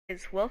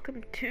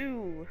Welcome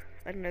to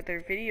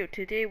another video.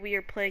 Today we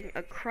are playing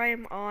a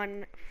crime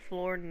on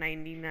floor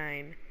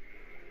 99.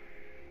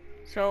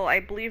 So I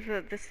believe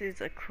that this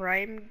is a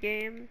crime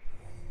game.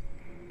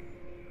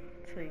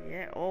 So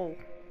yeah, oh,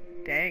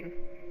 dang.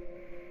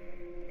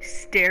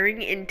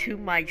 Staring into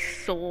my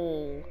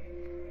soul.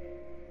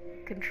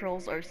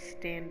 Controls are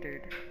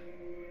standard.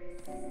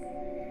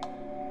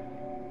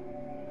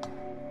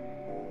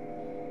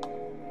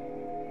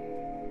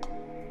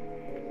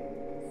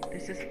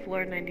 This is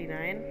floor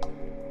 99.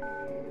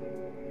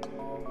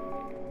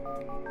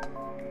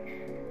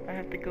 I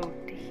have to go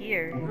to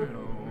here.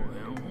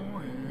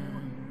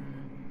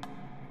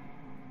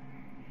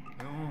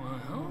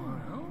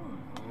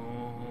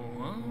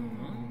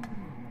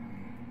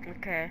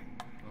 Okay.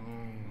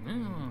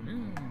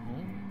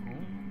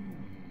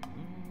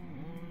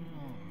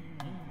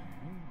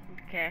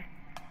 Okay.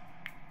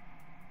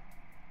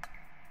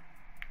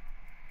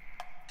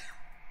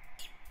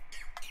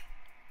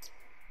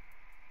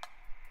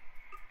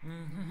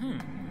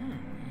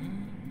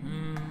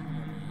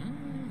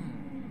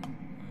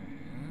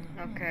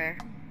 Okay.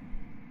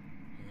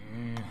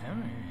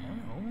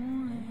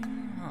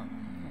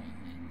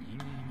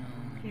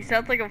 He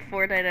sounds like a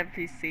Fortnite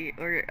NPC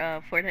or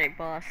Fortnite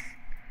boss.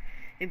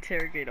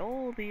 Interrogate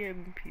all the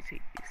NPCs.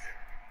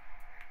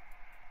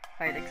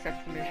 Alright,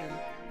 accept the mission.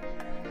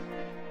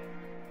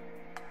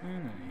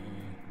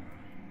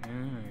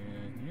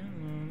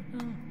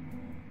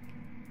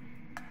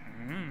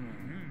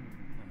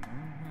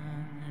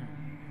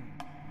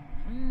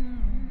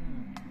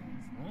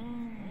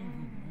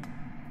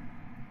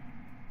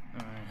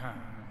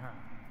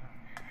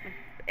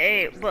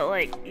 Hey, but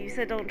like, you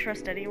said don't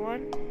trust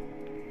anyone?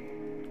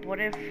 What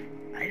if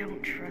I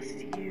don't trust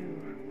you?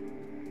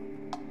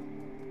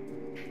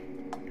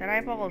 That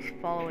eyeball is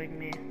following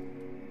me.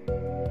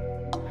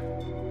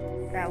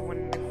 That one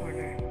in the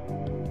corner.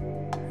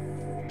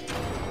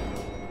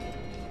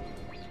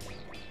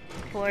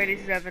 Floor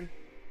 87.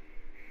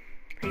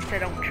 He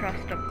said don't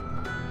trust him.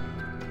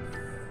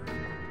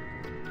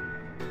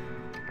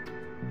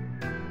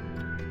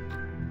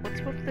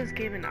 What's with this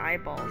game in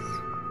eyeballs?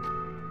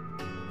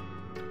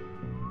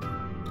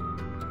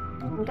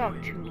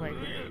 Dog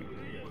two-legged.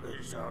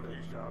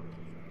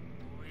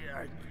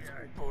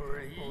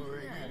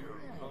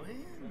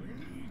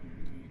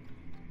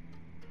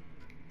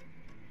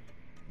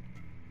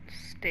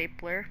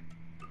 Stapler.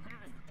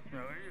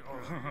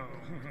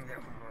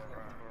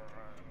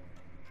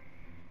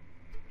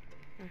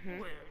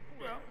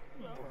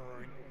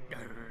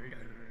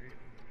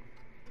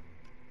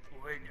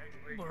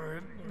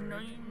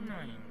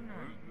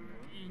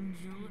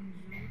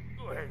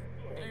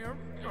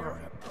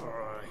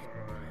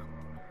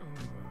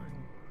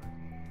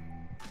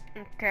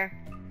 Okay.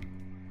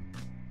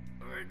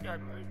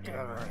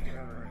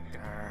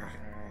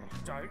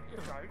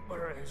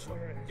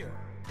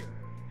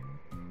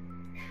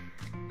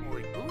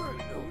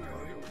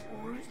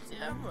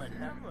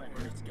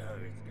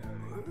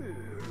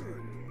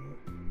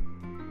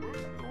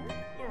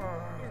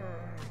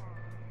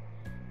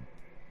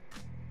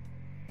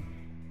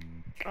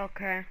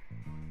 Okay.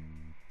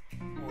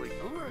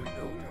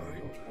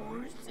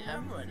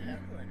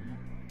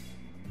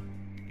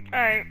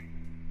 Alright.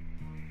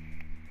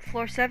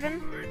 Floor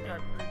 7?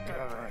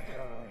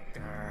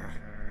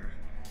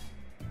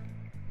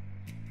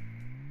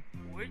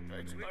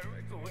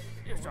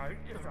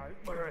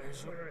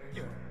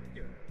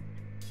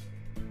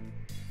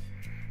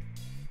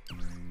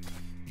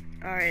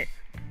 Alright.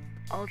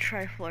 I'll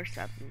try floor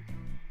 7.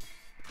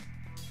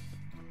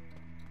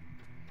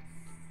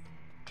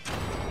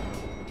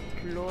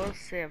 Floor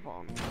 7.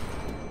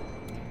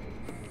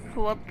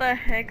 What the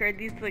heck are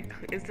these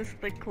is this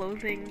the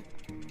closing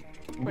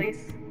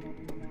place?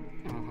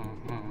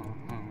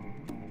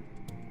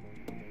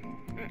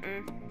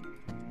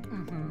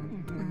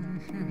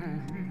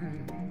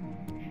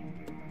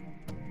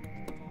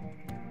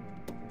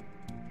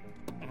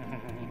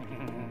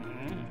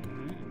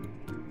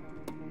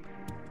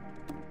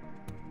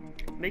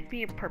 Make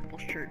me a purple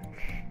shirt.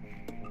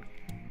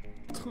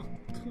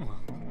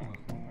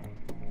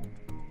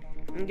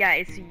 Yeah,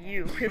 it's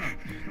you.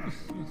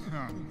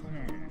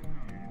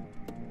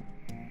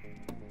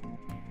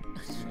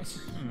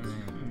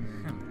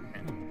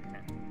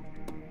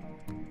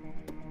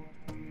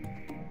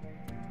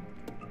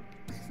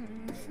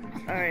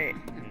 Alright.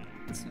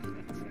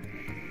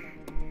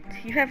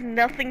 You have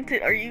nothing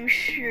to- are you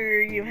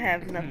sure you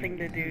have nothing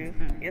to do?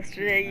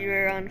 Yesterday you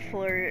were on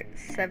floor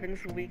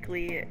 7's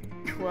weekly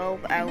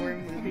 12-hour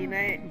movie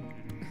night.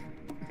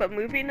 But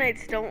movie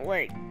nights don't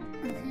like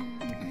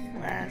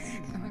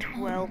last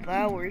 12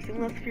 hours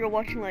unless you're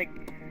watching like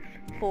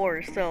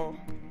 4, so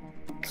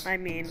I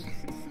mean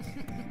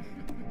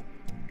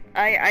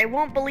I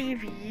won't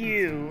believe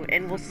you,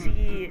 and we'll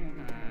see.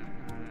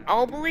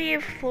 I'll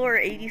believe floor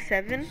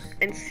 87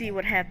 and see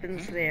what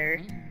happens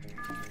there.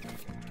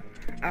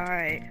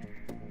 Alright.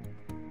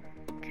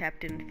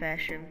 Captain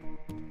Fashion.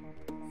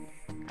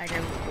 I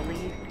don't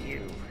believe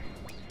you.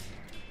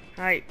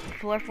 Alright,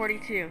 floor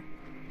 42.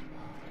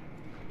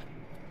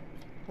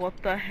 What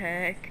the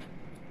heck?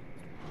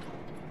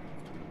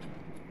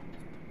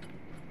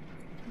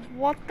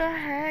 What the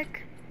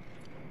heck?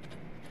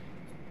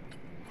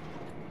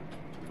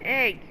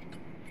 Hey!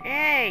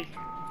 Hey!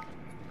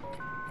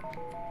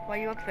 Why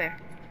are you up there?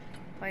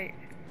 Why?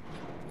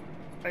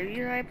 Are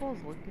these eyeballs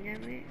looking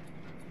at me?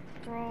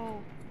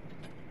 Bro.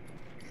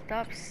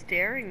 Stop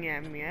staring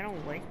at me. I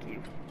don't like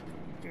you.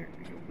 You're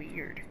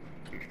weird.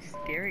 You're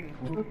staring.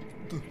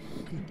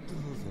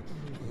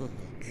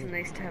 It's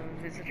nice to have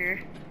a visitor.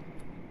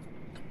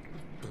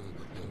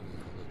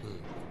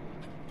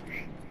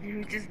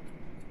 You just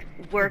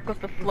work with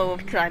the flow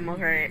of time,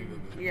 alright?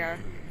 Yeah.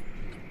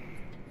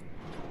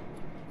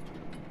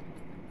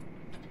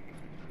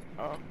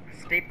 Oh,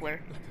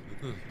 stapler.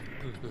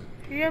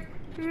 Yep,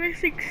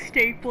 missing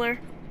stapler.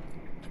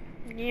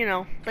 You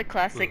know, the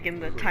classic in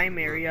the time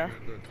area.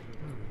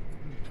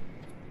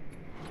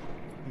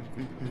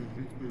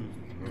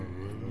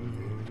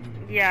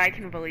 Yeah, I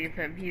can believe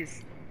him.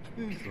 He's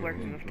just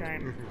working with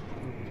time.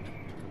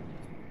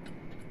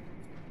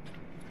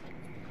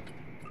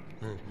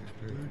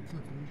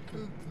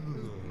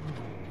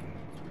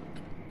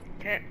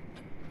 Okay.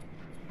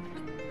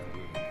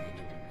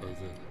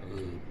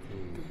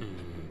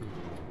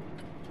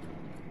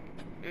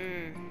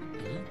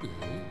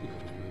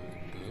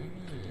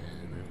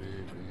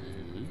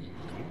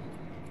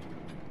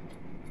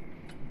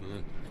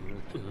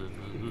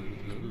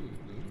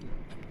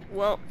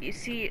 Well, you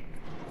see,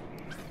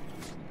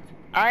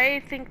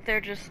 I think they're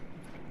just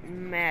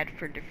mad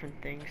for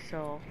different things,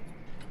 so...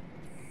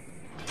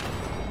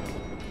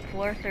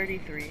 Floor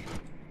 33.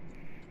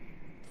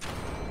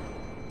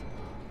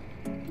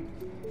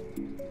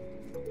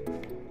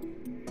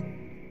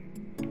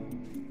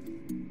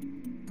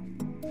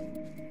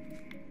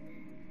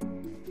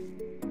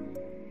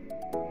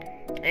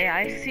 Hey,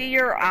 I see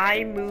your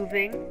eye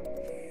moving.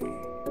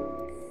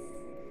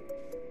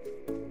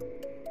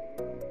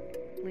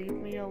 Leave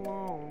me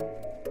alone.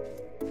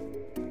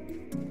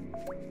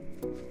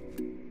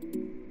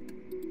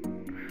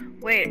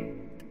 Wait,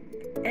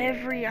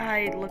 every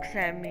eye looks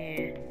at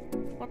me.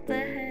 What the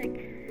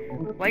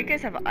heck? Why you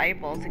guys have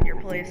eyeballs in your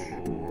place?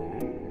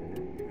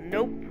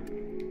 Nope.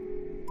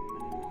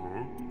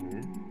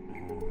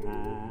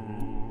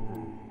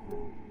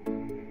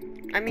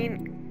 I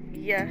mean,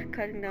 yeah,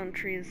 cutting down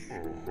trees,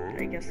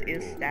 I guess,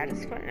 is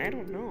satisfying. I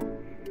don't know.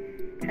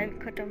 I haven't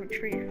cut down a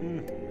tree.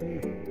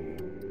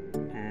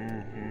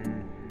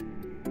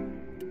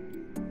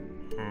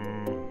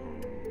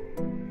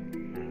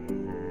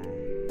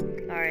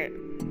 Alright.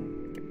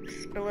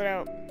 Spill it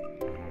out.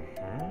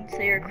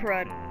 Say your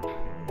crud.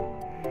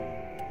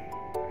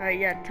 Alright,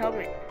 yeah, tell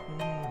me.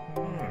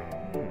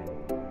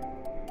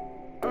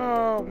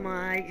 Oh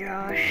my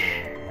gosh.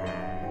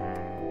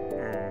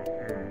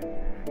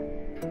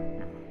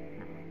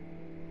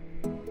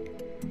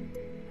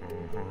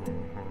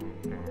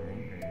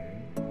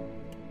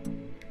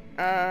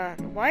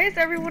 Why is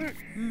everyone...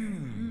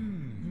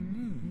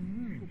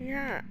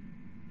 Yeah.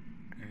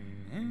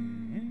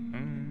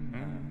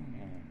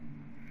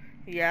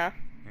 Yeah.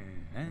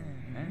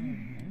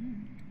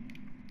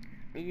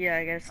 Yeah,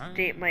 I gotta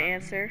state my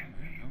answer.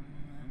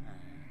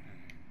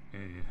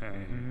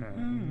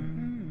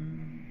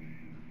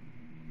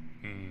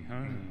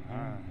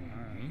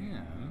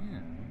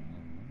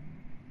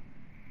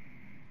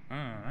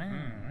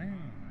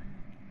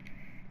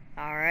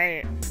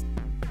 Alright.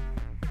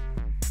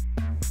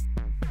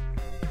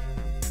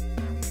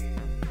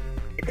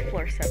 It's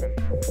floor 7.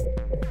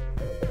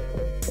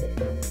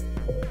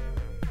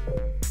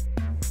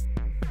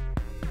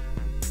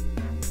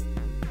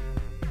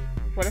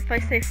 What if I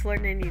say floor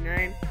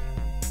 99?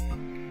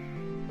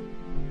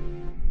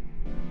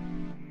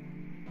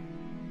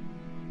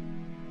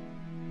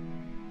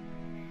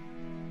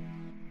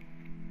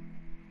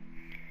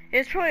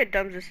 It's probably a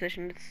dumb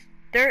decision.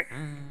 They're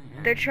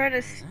trying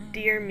to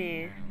steer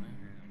me.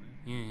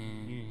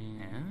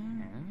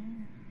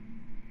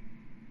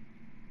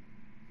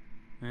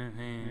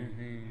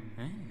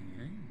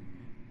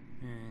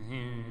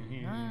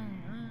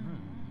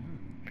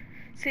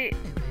 See,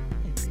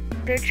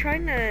 they're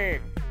trying to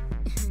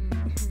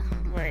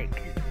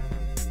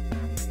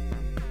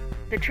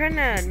they're trying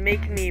to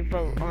make me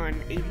vote on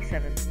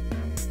 87.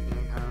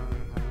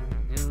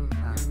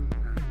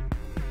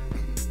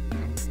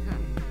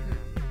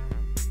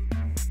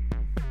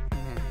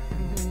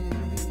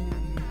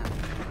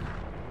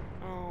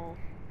 Oh,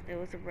 it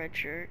was a red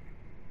shirt.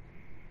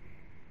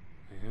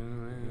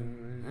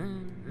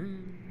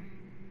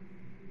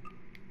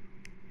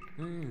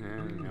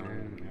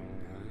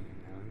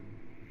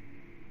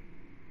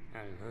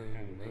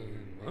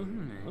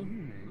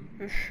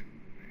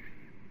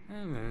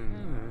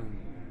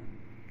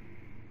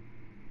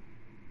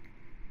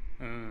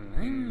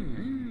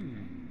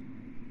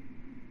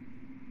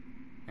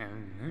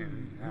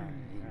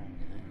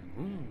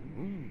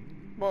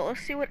 Well,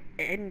 let's see what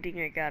ending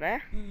I got, eh?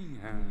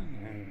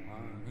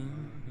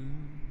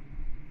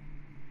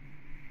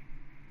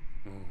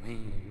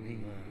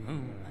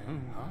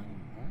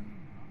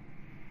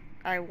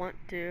 I want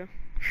to.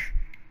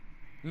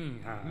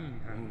 Dang.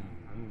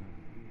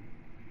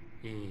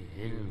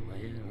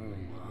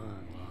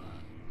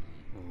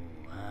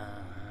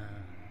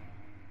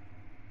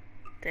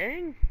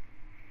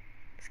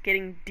 It's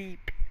getting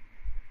deep.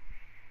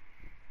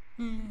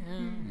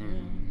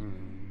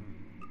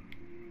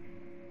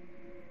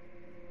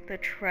 The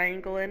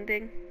triangle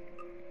ending.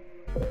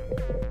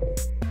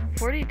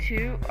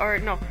 42, or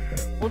no,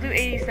 we'll do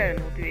 87.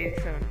 We'll do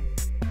 87.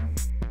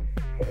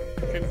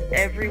 Since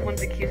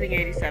everyone's accusing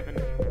 87.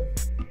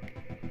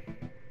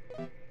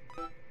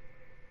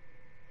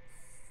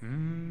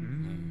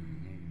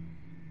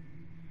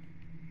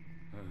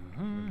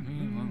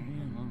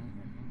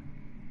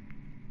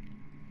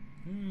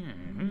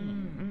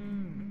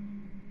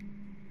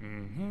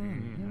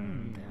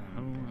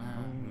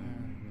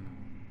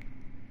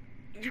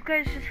 You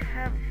guys just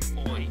have...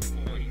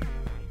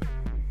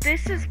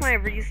 This is my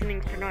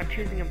reasoning for not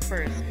choosing him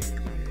first.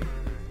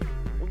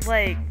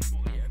 Like,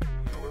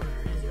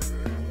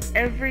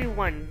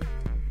 everyone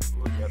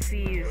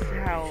sees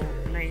how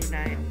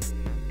 99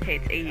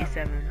 hates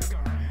 87.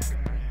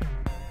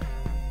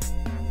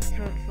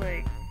 So it's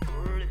like...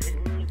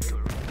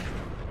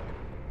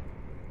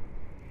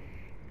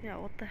 Yeah,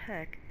 what the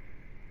heck?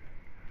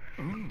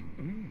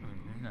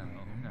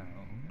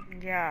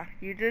 Yeah,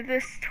 you did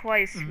this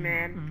twice,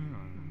 man.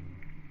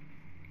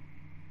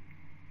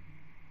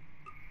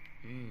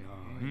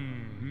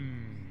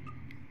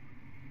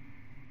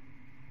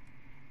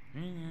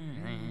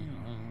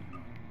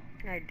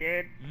 I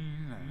did.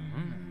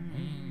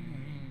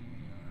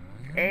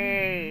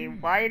 Hey,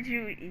 why did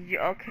you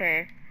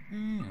okay.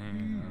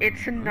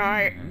 It's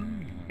not,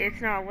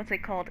 what's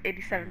it called,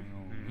 87.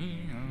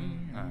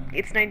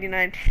 It's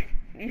 99.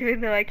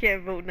 Even though I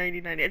can't vote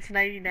 99, it's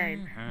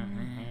 99.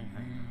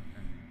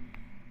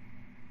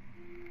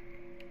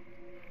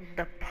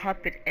 The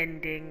puppet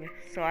ending,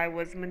 so I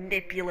was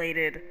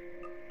manipulated.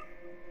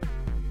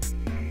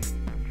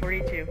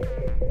 42.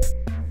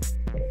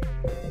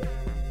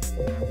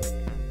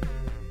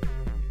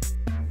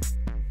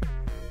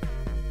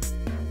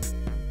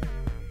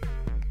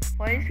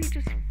 Why is he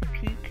just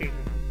peeking?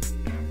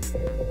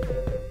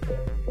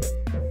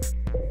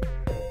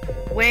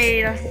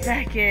 Wait a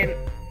second.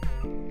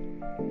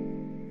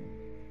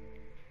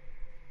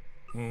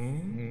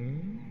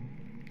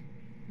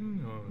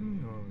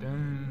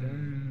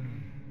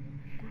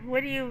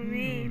 What do you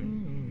mean?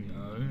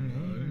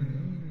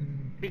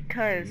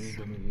 Because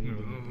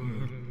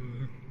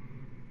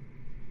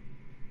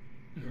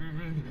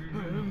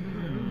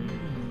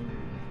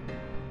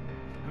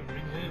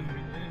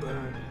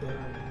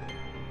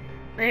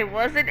it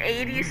wasn't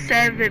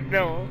 87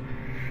 though.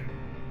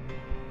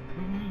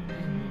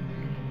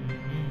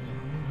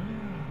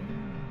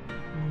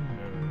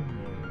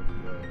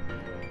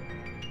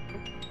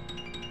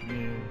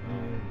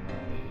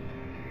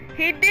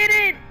 He did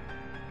it!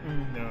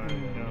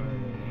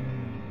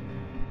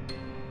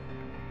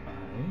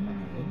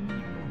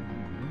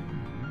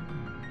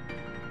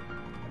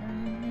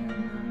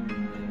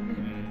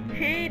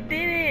 He did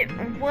it!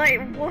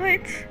 What?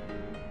 What?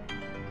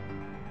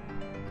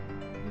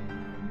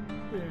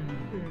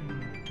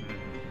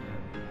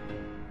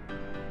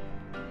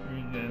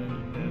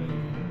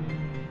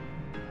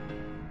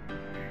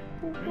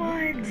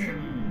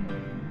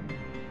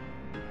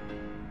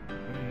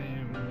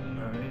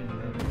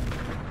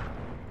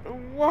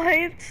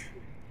 What?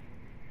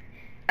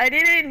 I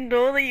didn't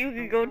know that you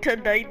could go to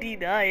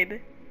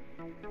 99.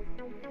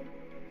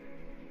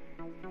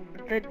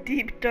 The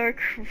deep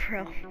dark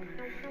realm.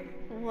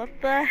 What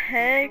the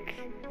heck?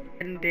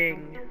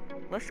 Ending.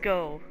 Let's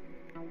go.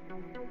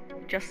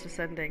 Justice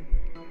ending.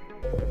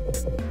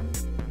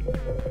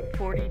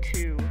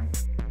 42.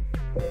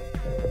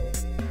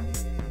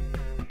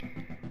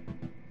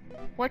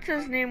 What's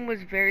his name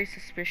was very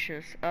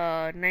suspicious.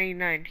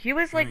 99. He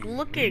was like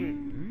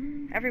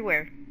looking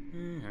everywhere.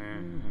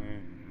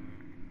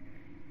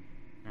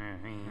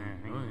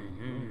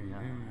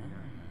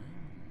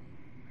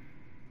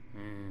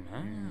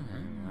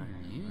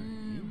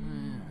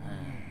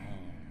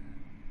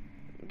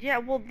 Yeah,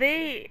 well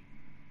they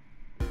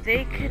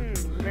can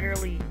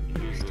literally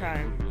use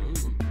time.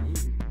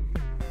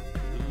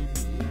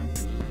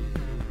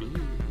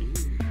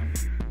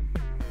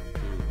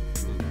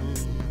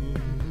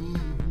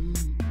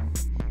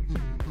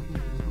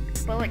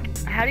 But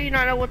like, how do you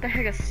not know what the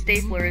heck a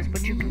stapler is,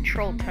 but you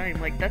control time?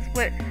 Like that's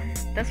what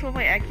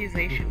my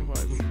accusation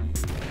was.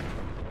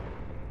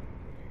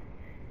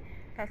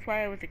 That's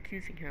why I was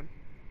accusing him.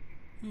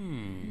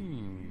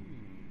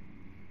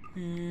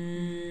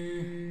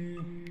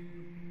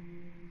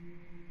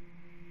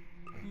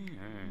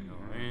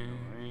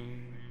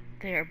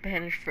 They are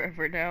banished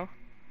forever now.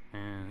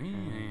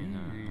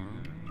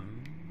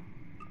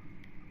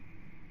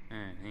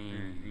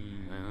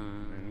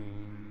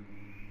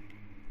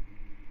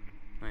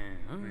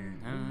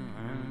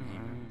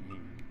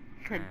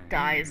 It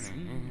dies.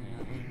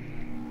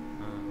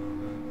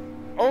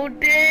 Oh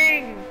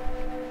dang!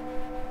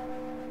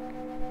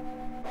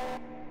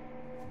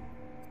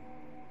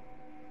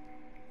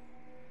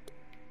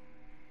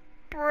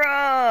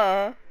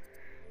 Bruh!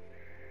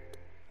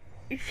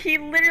 He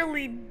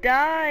literally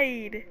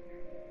died.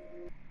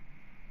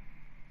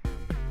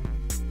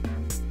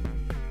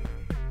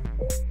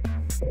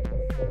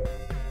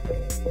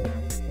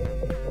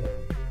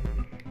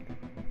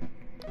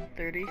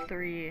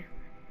 $33.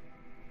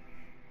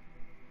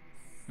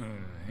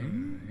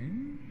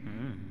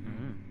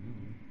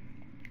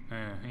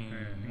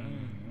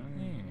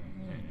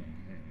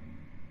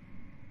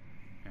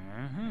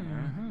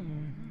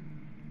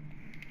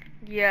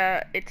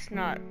 Yeah, it's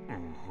not.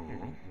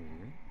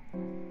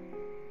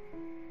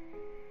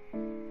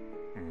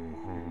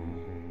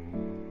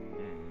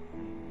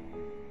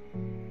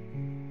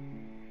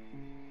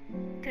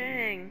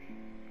 Dang.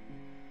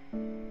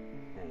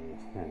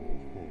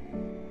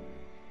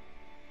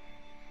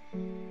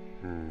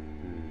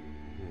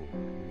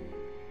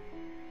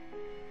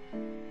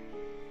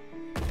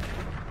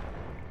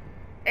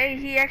 Hey,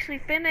 he actually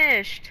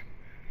finished.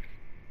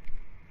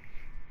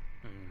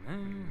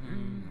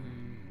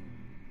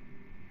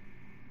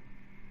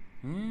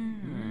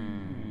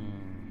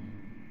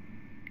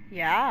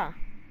 Yeah.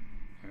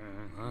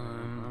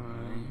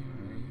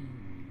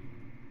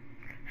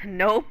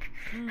 Nope.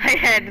 I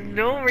had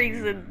no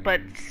reason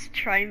but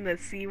trying to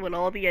see what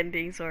all the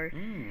endings are.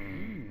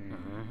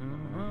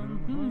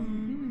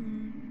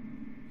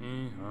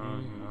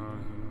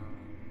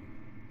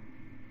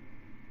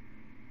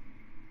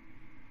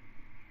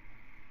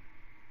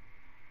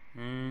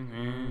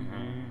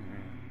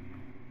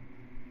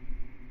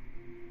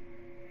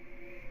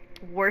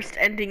 Worst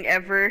ending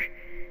ever.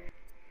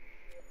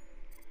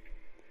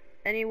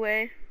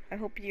 Anyway, I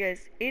hope you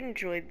guys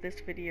enjoyed this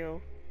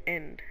video,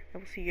 and I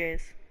will see you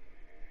guys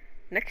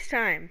next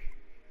time.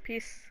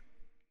 Peace.